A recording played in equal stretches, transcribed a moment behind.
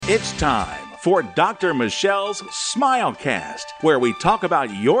It's time for Dr. Michelle's Smilecast, where we talk about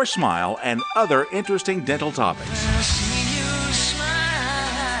your smile and other interesting dental topics.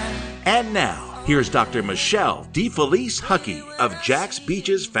 And now, here's Dr. Michelle DeFelice Huckey of Jack's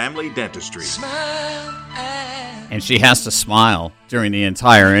Beaches Family Dentistry. And she has to smile during the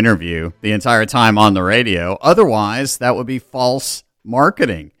entire interview, the entire time on the radio. Otherwise, that would be false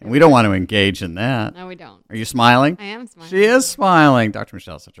marketing. And we don't want to engage in that. No, we don't. Are you smiling? I am smiling. She is smiling. Dr.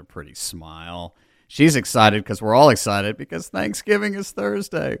 Michelle has such a pretty smile. She's excited because we're all excited because Thanksgiving is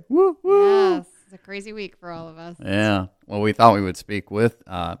Thursday. Woo, woo. Yes, it's a crazy week for all of us. Yeah. Well, we thought we would speak with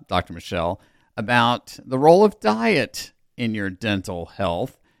Dr. Michelle about the role of diet in your dental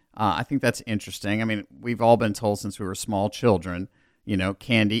health. I think that's interesting. I mean, we've all been told since we were small children, you know,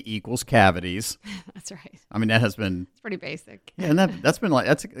 candy equals cavities. That's right. I mean, that has been... It's pretty basic. Yeah, and that's been like...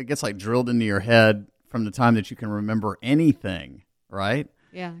 it gets like drilled into your head from the time that you can remember anything, right?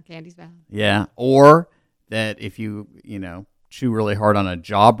 Yeah, candy's bad. Yeah, or that if you chew really hard on a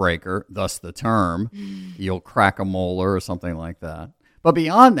jawbreaker, thus the term, you'll crack a molar or something like that. But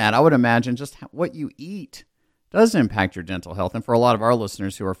beyond that, I would imagine just what you eat does impact your dental health. And for a lot of our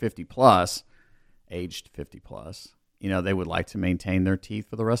listeners who are 50 plus, aged 50 plus, you know, they would like to maintain their teeth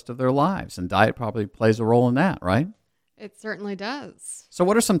for the rest of their lives. And diet probably plays a role in that, right? It certainly does. So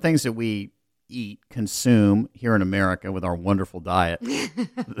what are some things that we eat, consume here in America with our wonderful diet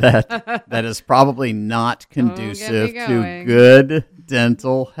that is probably not conducive to good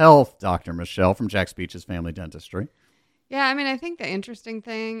dental health, Dr. Michelle from Jack's Beaches Family Dentistry? Yeah, I mean, I think the interesting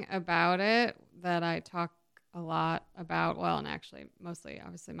thing about it that I talk a lot about, well, and actually mostly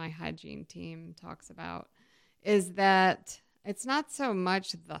obviously my hygiene team talks about, is that it's not so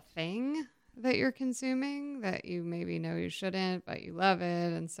much the thing that you're consuming that you maybe know you shouldn't, but you love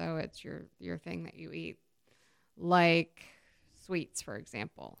it, and so it's your thing that you eat, like sweets, for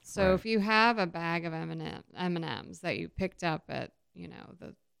example. So Right. if you have a bag of M&Ms that you picked up at, you know,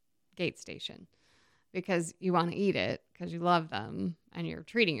 the gate station because you want to eat it because you love them and you're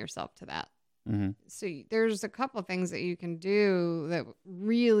treating yourself to that. Mm-hmm. So there's a couple things that you can do that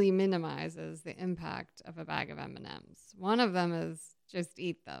really minimizes the impact of a bag of M&Ms. One of them is just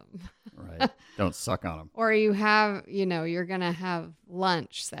eat them. Right. Don't suck on them. Or you have, you know, you're going to have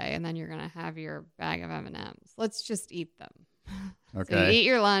lunch, say, and then you're going to have your bag of M&Ms. Let's just eat them. Okay. So you eat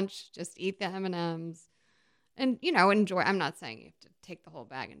your lunch, just eat the M&Ms and, you know, enjoy. I'm not saying you have to take the whole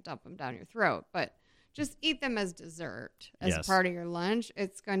bag and dump them down your throat, but just eat them as dessert, as Yes. part of your lunch.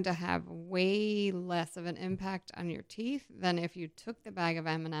 It's going to have way less of an impact on your teeth than if you took the bag of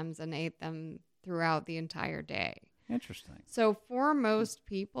M&Ms and ate them throughout the entire day. Interesting. So for most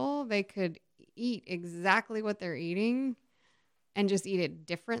people, they could eat exactly what they're eating and just eat it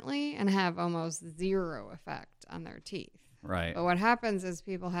differently and have almost zero effect on their teeth. Right. But what happens is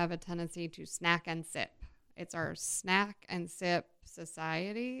people have a tendency to snack and sip. It's our snack and sip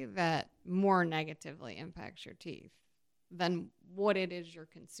society that more negatively impacts your teeth than what it is you're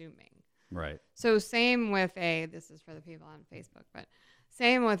consuming. Right. So same with this is for the people on Facebook, but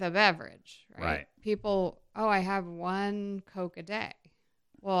same with a beverage, right? Right. People, I have one Coke a day.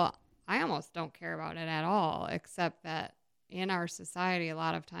 Well, I almost don't care about it at all, except that in our society, a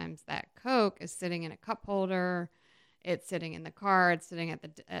lot of times that Coke is sitting in a cup holder. It's sitting in the car, it's sitting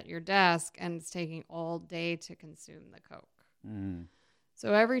at your desk, and it's taking all day to consume the Coke. Mm.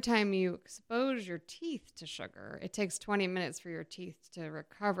 So every time you expose your teeth to sugar, it takes 20 minutes for your teeth to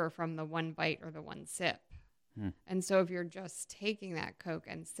recover from the one bite or the one sip. And so if you're just taking that Coke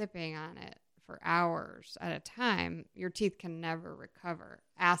and sipping on it for hours at a time, your teeth can never recover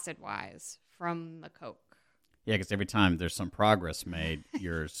acid-wise from the Coke. Yeah, because every time there's some progress made,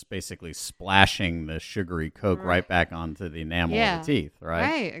 you're basically splashing the sugary Coke right back onto the enamel of the teeth, right?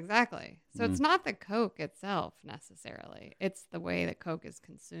 Right, exactly. So it's not the Coke itself necessarily. It's the way that Coke is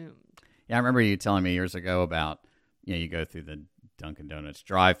consumed. Yeah, I remember you telling me years ago about, you know, you go through the Dunkin' Donuts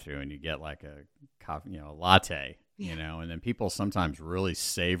drive-thru and you get like a coffee, a latte, and then people sometimes really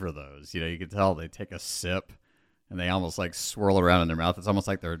savor those. You know, you can tell they take a sip and they almost like swirl around in their mouth. It's almost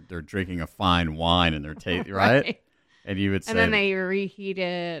like they're drinking a fine wine in their taste, right? And you would say, and then they reheat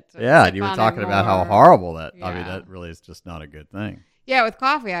it. Yeah, and you were talking about how horrible that. I mean, Yeah. that really is just not a good thing. Yeah, with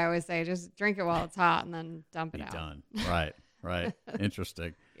coffee, I always say just drink it while it's hot and then dump it Be out. done. Right.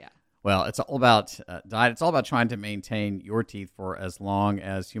 Interesting. Yeah. Well, it's all about diet. It's all about trying to maintain your teeth for as long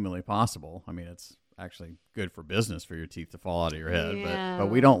as humanly possible. I mean, it's actually good for business for your teeth to fall out of your head, Yeah. but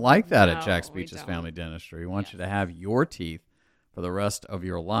we don't like that at No, Jack's we Beaches don't. Family Dentistry. We want you to have your teeth for the rest of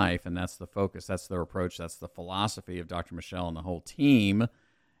your life, and that's the focus. That's their approach. That's the philosophy of Dr. Michelle and the whole team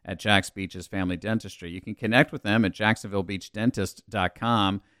at Jack's Beaches Family Dentistry. You can connect with them at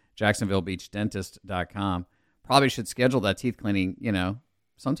jacksonvillebeachdentist.com. JacksonvilleBeachDentist.com. Probably should schedule that teeth cleaning,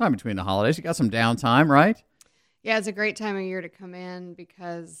 sometime between the holidays. You got some downtime, right? Yeah, it's a great time of year to come in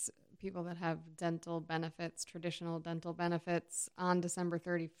because people that have dental benefits, traditional dental benefits, on December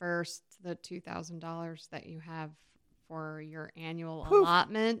 31st, the $2,000 that you have for your annual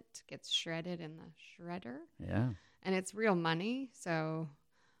allotment gets shredded in the shredder. Yeah. And it's real money, so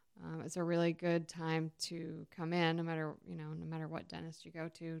it's a really good time to come in, no matter what dentist you go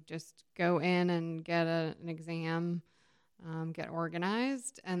to. Just go in and get an exam, get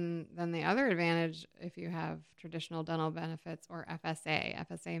organized. And then the other advantage, if you have traditional dental benefits or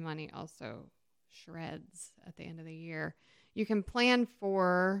FSA money also shreds at the end of the year. You can plan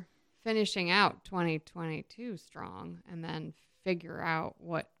for finishing out 2022 strong and then figure out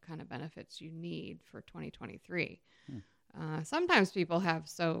what kind of benefits you need for 2023. Sometimes people have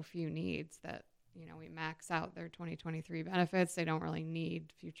so few needs that, we max out their 2023 benefits. They don't really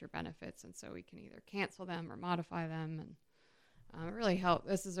need future benefits. And so we can either cancel them or modify them. And it really helps.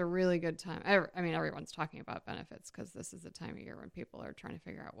 This is a really good time. Everyone's talking about benefits because this is the time of year when people are trying to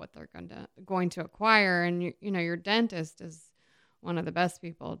figure out what they're going to acquire. And, your dentist is one of the best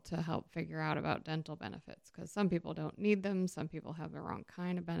people to help figure out about dental benefits because some people don't need them. Some people have the wrong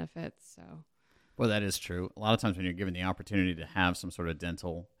kind of benefits. So. Well, that is true. A lot of times when you're given the opportunity to have some sort of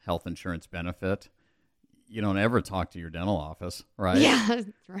dental health insurance benefit, you don't ever talk to your dental office, right? Yeah,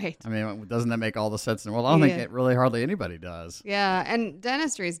 right. I mean, doesn't that make all the sense in the world? I don't think it really hardly anybody does. Yeah, and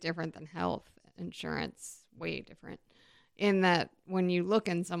dentistry is different than health insurance, way different, in that when you look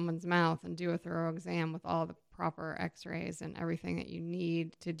in someone's mouth and do a thorough exam with all the proper x-rays and everything that you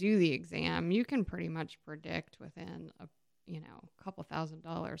need to do the exam, you can pretty much predict within a couple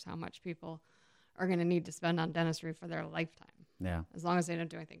 $1,000s how much people are going to need to spend on dentistry for their lifetime. Yeah. As long as they don't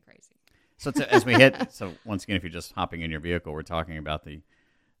do anything crazy. So as we hit, so once again, if you're just hopping in your vehicle, we're talking about the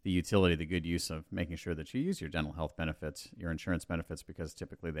utility, the good use of making sure that you use your dental health benefits, your insurance benefits, because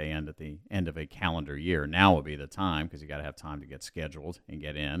typically they end at the end of a calendar year. Now would be the time because you got to have time to get scheduled and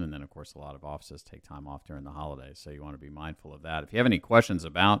get in. And then, of course, a lot of offices take time off during the holidays. So you want to be mindful of that. If you have any questions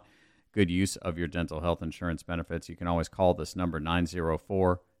about good use of your dental health insurance benefits, you can always call this number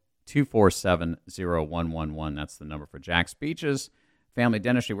 904-247-0111. That's the number for Jack's Beaches Family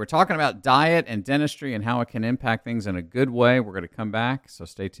Dentistry. We're talking about diet and dentistry and how it can impact things in a good way. We're going to come back, so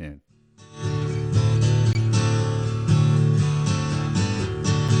stay tuned.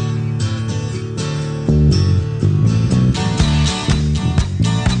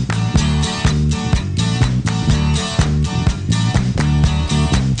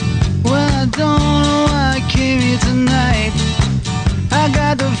 Well, I don't know why I came here tonight. I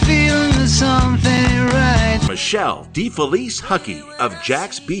got the feeling that something ain't right. Michelle DeFelice Huckey of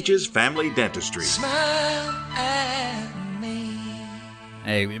Jack's Beaches Family Dentistry. Smile at me.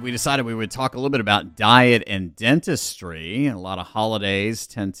 Hey, we decided we would talk a little bit about diet and dentistry. A lot of holidays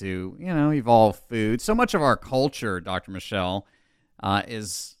tend to, evolve food. So much of our culture, Dr. Michelle,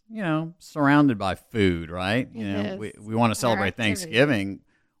 is, surrounded by food, right? We want to celebrate Thanksgiving.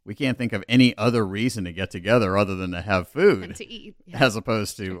 We can't think of any other reason to get together other than to have food. And to eat. Yeah. As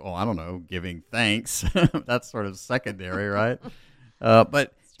opposed to, giving thanks. That's sort of secondary, right?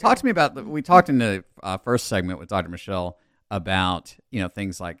 But talk to me about, we talked in the first segment with Dr. Michelle about,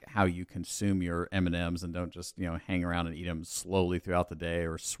 things like how you consume your M&Ms and don't just, hang around and eat them slowly throughout the day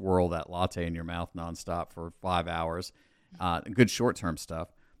or swirl that latte in your mouth nonstop for 5 hours. Good short-term stuff.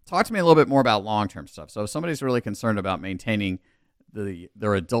 Talk to me a little bit more about long-term stuff. So if somebody's really concerned about maintaining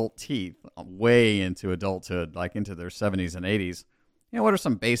their adult teeth way into adulthood, like into their 70s and 80s, what are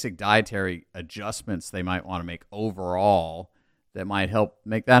some basic dietary adjustments they might want to make overall that might help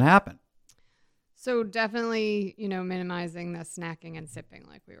make that happen? So definitely, minimizing the snacking and sipping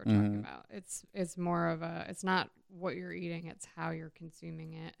like we were talking about. It's more of it's not what you're eating, it's how you're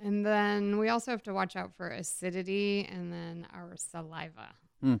consuming it. And then we also have to watch out for acidity and then our saliva.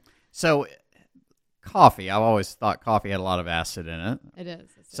 So coffee, I've always thought coffee had a lot of acid in it. It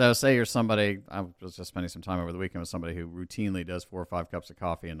is. So say you're somebody, I was just spending some time over the weekend with somebody who routinely does 4 or 5 cups of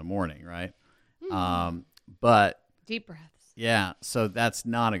coffee in the morning, right? But deep breaths. Yeah, so that's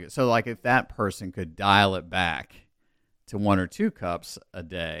not a good, so like if that person could dial it back to 1 or 2 cups a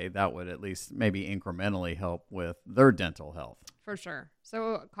day, that would at least maybe incrementally help with their dental health. For sure.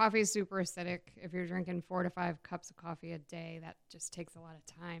 So coffee is super acidic. If you're drinking 4 to 5 cups of coffee a day, that just takes a lot of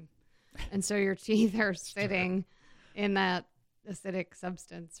time. And so your teeth are sitting in that acidic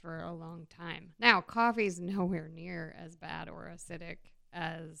substance for a long time. Now, coffee is nowhere near as bad or acidic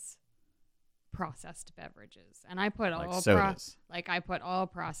as processed beverages. And I put Like all sodas. I put all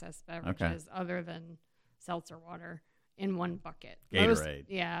processed beverages other than seltzer water in one bucket.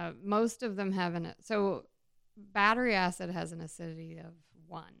 Gatorade. Most of them have so battery acid has an acidity of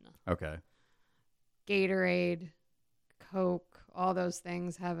 1. Okay. Gatorade, Coke, all those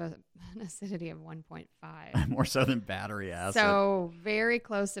things have an acidity of 1.5. More so than battery acid. So very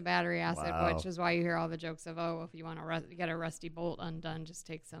close to battery acid, Wow. which is why you hear all the jokes of, oh, if you want to get a rusty bolt undone, just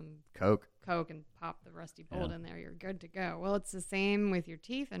take some Coke. and pop the rusty bolt in there. You're good to go. Well, it's the same with your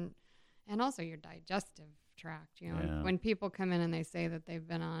teeth and also your digestive tract. You know, when people come in and they say that they've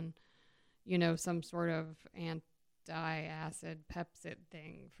been on, you know, some sort of anti-acid Pepcid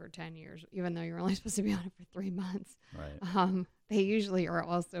thing for 10 years, even though you're only supposed to be on it for 3 months. Right. They usually are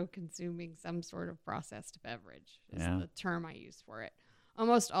also consuming some sort of processed beverage is the term I use for it.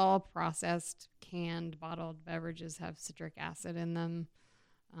 Almost all processed, canned, bottled beverages have citric acid in them.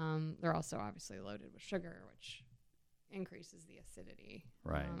 They're also obviously loaded with sugar, which increases the acidity.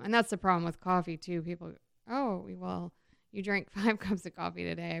 Right. And that's the problem with coffee, too. People, you drank 5 cups of coffee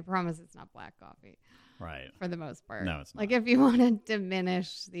today. I promise it's not black coffee. Right. For the most part. No, it's not. Like if you want to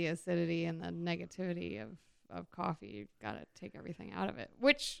diminish the acidity and the negativity of coffee, you've got to take everything out of it,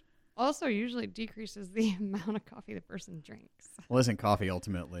 which also usually decreases the amount of coffee the person drinks. Well, isn't coffee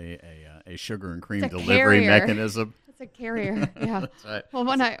ultimately a sugar and cream It's a delivery carrier. mechanism? It's a carrier. Yeah. That's right. Well,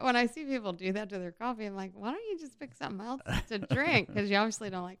 when I see people do that to their coffee, I'm like, why don't you just pick something else to drink? Because you obviously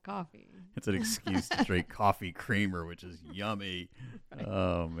don't like coffee. It's an excuse to drink coffee creamer, which is yummy. Right.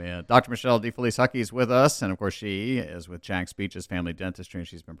 Oh, man. Dr. Michelle DeFelice is with us, and, of course, she is with Jack's Beach's Family Dentistry, and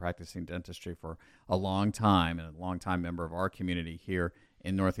she's been practicing dentistry for a long time and a long-time member of our community here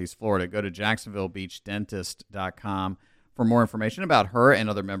in Northeast Florida. Go to JacksonvilleBeachDentist.com for more information about her and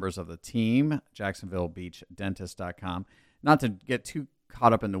other members of the team, JacksonvilleBeachDentist.com. Not to get too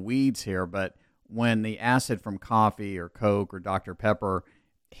caught up in the weeds here, but when the acid from coffee or Coke or Dr. Pepper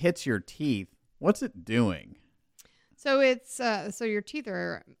hits your teeth, what's it doing? So it's so your teeth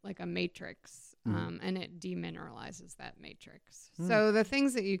are like a matrix, and it demineralizes that matrix. So the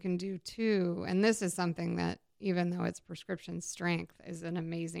things that you can do too, and this is something that even though it's prescription strength, is an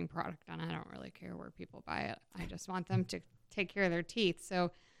amazing product, and I don't really care where people buy it. I just want them to take care of their teeth. So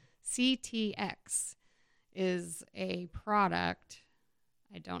CTX is a product.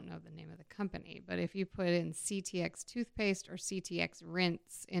 I don't know the name of the company, but if you put in CTX toothpaste or CTX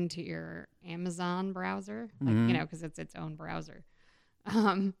rinse into your Amazon browser, like, you know, because it's its own browser,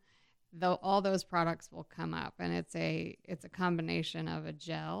 all those products will come up, and it's a combination of a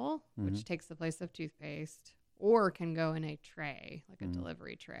gel, which takes the place of toothpaste, or can go in a tray, like a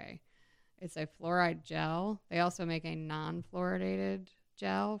delivery tray. It's a fluoride gel. They also make a non-fluoridated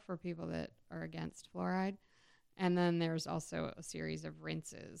gel for people that are against fluoride. And then there's also a series of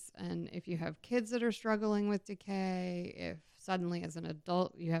rinses. And if you have kids that are struggling with decay, if suddenly as an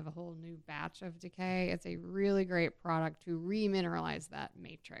adult you have a whole new batch of decay, it's a really great product to remineralize that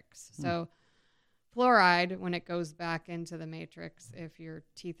matrix. So fluoride, when it goes back into the matrix, if your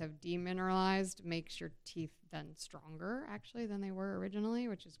teeth have demineralized, makes your teeth then stronger, actually, than they were originally,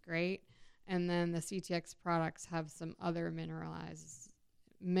 which is great. And then the CTX products have some other minerals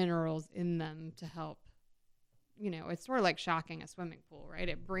in them to help. You know, it's sort of like shocking a swimming pool, right?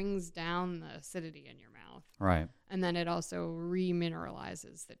 It brings down the acidity in your mouth. Right. And then it also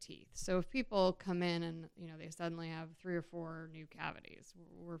remineralizes the teeth. So if people come in and, you know, they suddenly have 3 or 4 new cavities,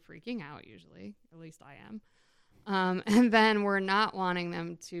 we're freaking out usually, at least I am. And then we're not wanting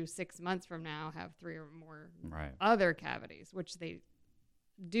them to 6 months from now have 3 or more other cavities, which they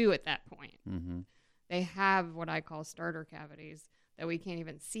do at that point. They have what I call starter cavities that we can't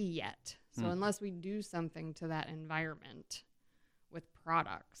even see yet. So unless we do something to that environment with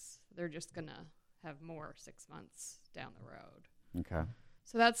products, they're just going to have more 6 months down the road. Okay.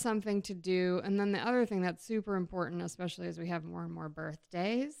 So that's something to do. And then the other thing that's super important, especially as we have more and more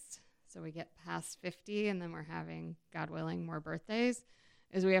birthdays, so we get past 50 and then we're having, God willing, more birthdays,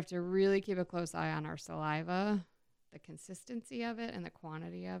 is we have to really keep a close eye on our saliva, the consistency of it and the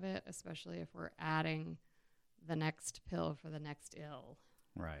quantity of it, especially if we're adding the next pill for the next ill.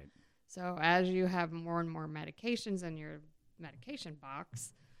 Right. So as you have more and more medications in your medication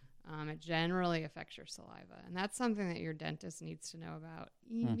box, it generally affects your saliva. And that's something that your dentist needs to know about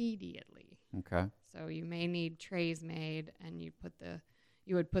immediately. Okay. So you may need trays made, and you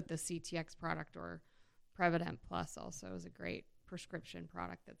would put the CTX product, or Prevident Plus also is a great prescription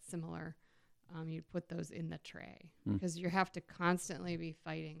product that's similar. You'd put those in the tray because you have to constantly be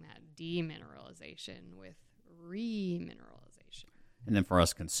fighting that demineralization with remineralization. And then for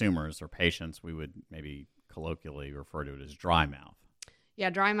us consumers or patients, we would maybe colloquially refer to it as dry mouth.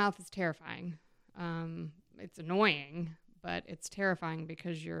 Yeah, dry mouth is terrifying. It's annoying, but it's terrifying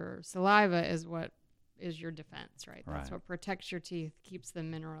because your saliva is what is your defense, right? That's Right. what protects your teeth, keeps them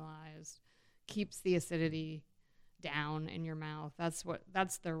mineralized, keeps the acidity down in your mouth. That's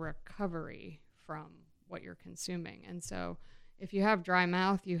the recovery from what you're consuming. And so if you have dry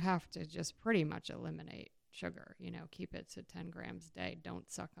mouth, you have to just pretty much eliminate sugar, keep it to 10 grams a day. Don't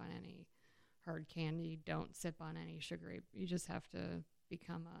suck on any hard candy. Don't sip on any sugary. You just have to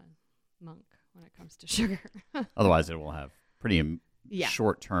become a monk when it comes to sugar. Otherwise, it will have pretty Yeah.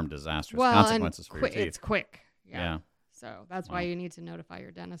 short-term disastrous Well, consequences for and your teeth. it's quick. Yeah. So that's Wow. why you need to notify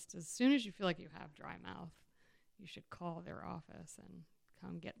your dentist as soon as you feel like you have dry mouth. You should call their office and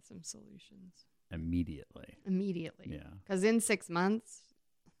come get some solutions Immediately. immediately. Yeah. Because in 6 months,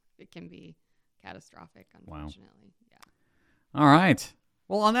 it can be catastrophic, Wow. unfortunately. Yeah. All right.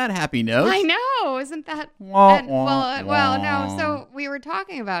 Well, on that happy note. I know, isn't that? Wah, and- wah, well, wah. no. So we were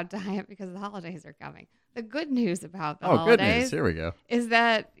talking about diet because the holidays are coming. The good news about the Oh, good holidays news. Here we go. is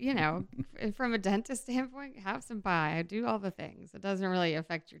that, from a dentist standpoint, have some pie, do all the things. It doesn't really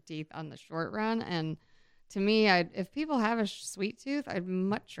affect your teeth on the short run. And to me, if people have a sweet tooth, I'd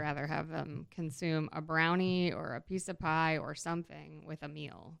much rather have them consume a brownie or a piece of pie or something with a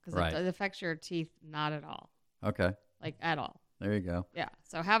meal because Right. it affects your teeth not at all, Okay. like at all. There you go. Yeah.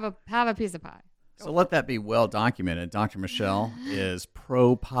 So have a piece of pie. So let that be well documented. Dr. Michelle is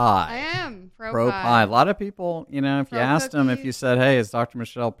pro pie. I am pro pie. pie. A lot of people, if you Pro asked them, if cookies. you said, "Hey, is Dr.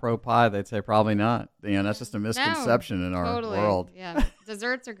 Michelle pro pie?" they'd say probably not. That's just a misconception in our Totally. world. Yeah.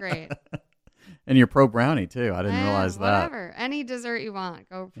 Desserts are great. And you're pro brownie too. I didn't realize that. Whatever. Any dessert you want,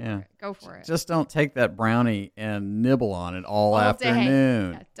 go for it. Go for it. Just don't take that brownie and nibble on it all Day.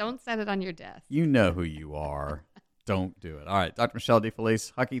 afternoon. Yeah, don't set it on your desk. You know who you are. Don't do it. All right, Dr. Michelle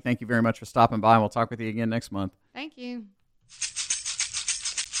DeFelice, Hucky, thank you very much for stopping by, and we'll talk with you again next month. Thank you.